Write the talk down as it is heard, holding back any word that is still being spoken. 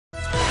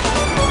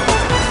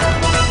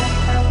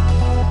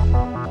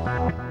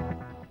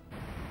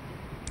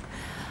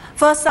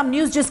First, some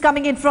news just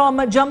coming in from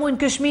Jammu and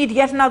Kashmir.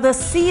 Yet another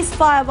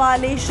ceasefire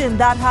violation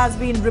that has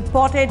been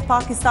reported.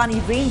 Pakistani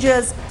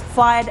Rangers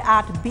fired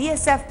at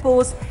BSF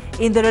post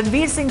in the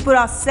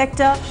Ranveer-Singhpura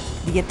sector.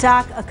 The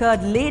attack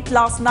occurred late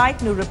last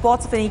night. No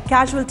reports of any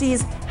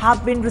casualties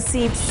have been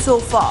received so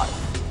far.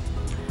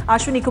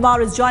 Ashwini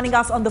Kumar is joining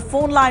us on the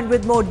phone line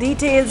with more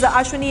details.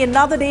 Ashwini,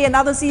 another day,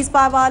 another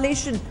ceasefire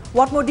violation.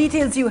 What more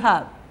details do you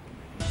have?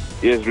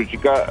 Yes,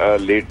 Ruchika,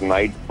 late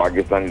night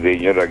Pakistani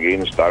Ranger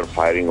again start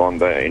firing on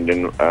the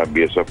Indian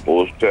BSF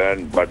post,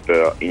 but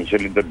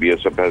initially the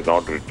BSF has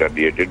not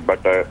retaliated.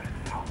 But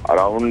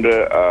around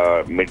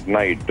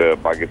midnight,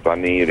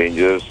 Pakistani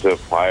Rangers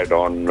fired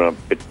on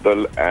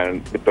Pittal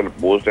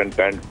post and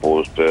Tent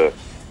post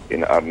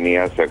in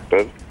Arnia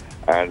sector,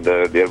 and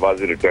there was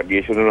a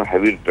retaliation,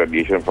 heavy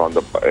retaliation from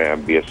the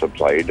BSF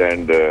side,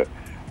 and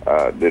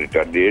they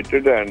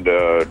retaliated, and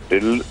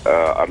till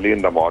early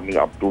in the morning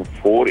up to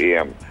 4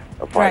 a.m.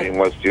 Firing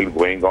was still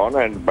going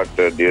on, but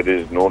there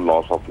is no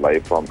loss of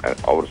life from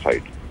our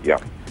side. Yeah.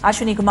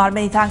 Ashwini Kumar,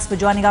 many thanks for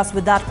joining us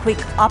with that quick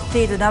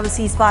update. Another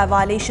ceasefire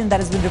violation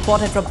that has been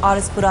reported from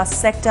RS Pora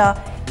sector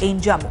in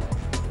Jammu.